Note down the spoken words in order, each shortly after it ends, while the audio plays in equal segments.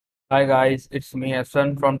Hi guys, it's me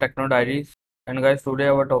Hassan from Techno Diaries. And guys, today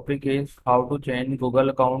our topic is how to change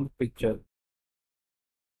Google account picture.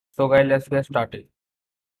 So guys, let's get started.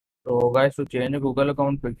 So guys, to change a Google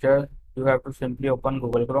account picture, you have to simply open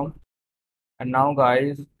Google Chrome. And now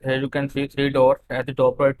guys, here you can see three dots at the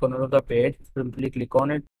top right corner of the page. Simply click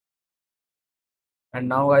on it. And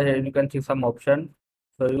now guys, here you can see some option.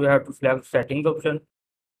 So you have to select settings option.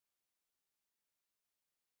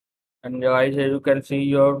 And guys, here you can see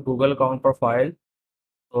your Google account profile.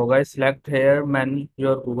 So guys, select here manage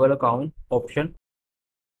your Google account option.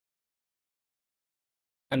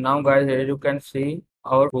 And now guys, here you can see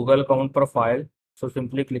our Google account profile. So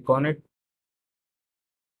simply click on it.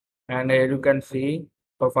 And here you can see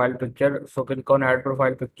profile picture. So click on add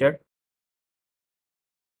profile picture.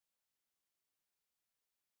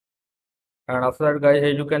 And after that guys,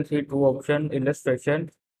 here you can see two options, illustration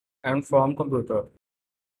and from computer.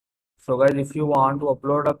 So guys, if you want to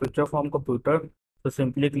upload a picture from computer, so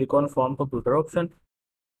simply click on from computer option.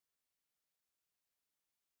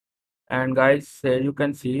 And guys, here you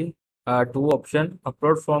can see two options,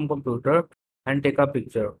 upload from computer and take a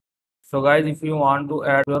picture. So guys, if you want to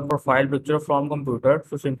add your profile picture from computer,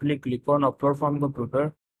 so simply click on upload from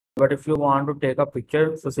computer. But if you want to take a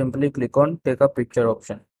picture, so simply click on take a picture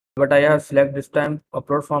option. But I have select this time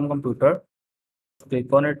upload from computer.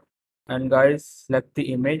 Click on it and guys select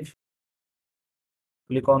the image.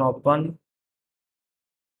 Click on open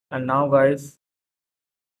and now guys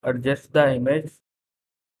adjust the image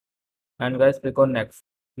and guys click on next.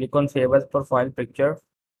 Click on save as profile picture.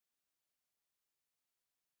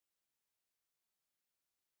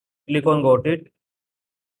 Click on got it.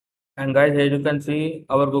 And guys, here you can see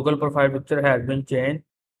our Google profile picture has been changed.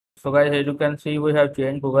 So guys, here you can see we have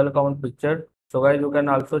changed Google account picture. So guys, you can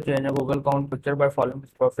also change a Google account picture by following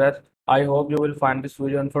this process. I hope you will find this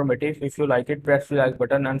video informative. If you like it, press the like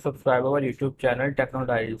button and subscribe our YouTube channel Techno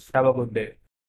Diaries. Have a good day.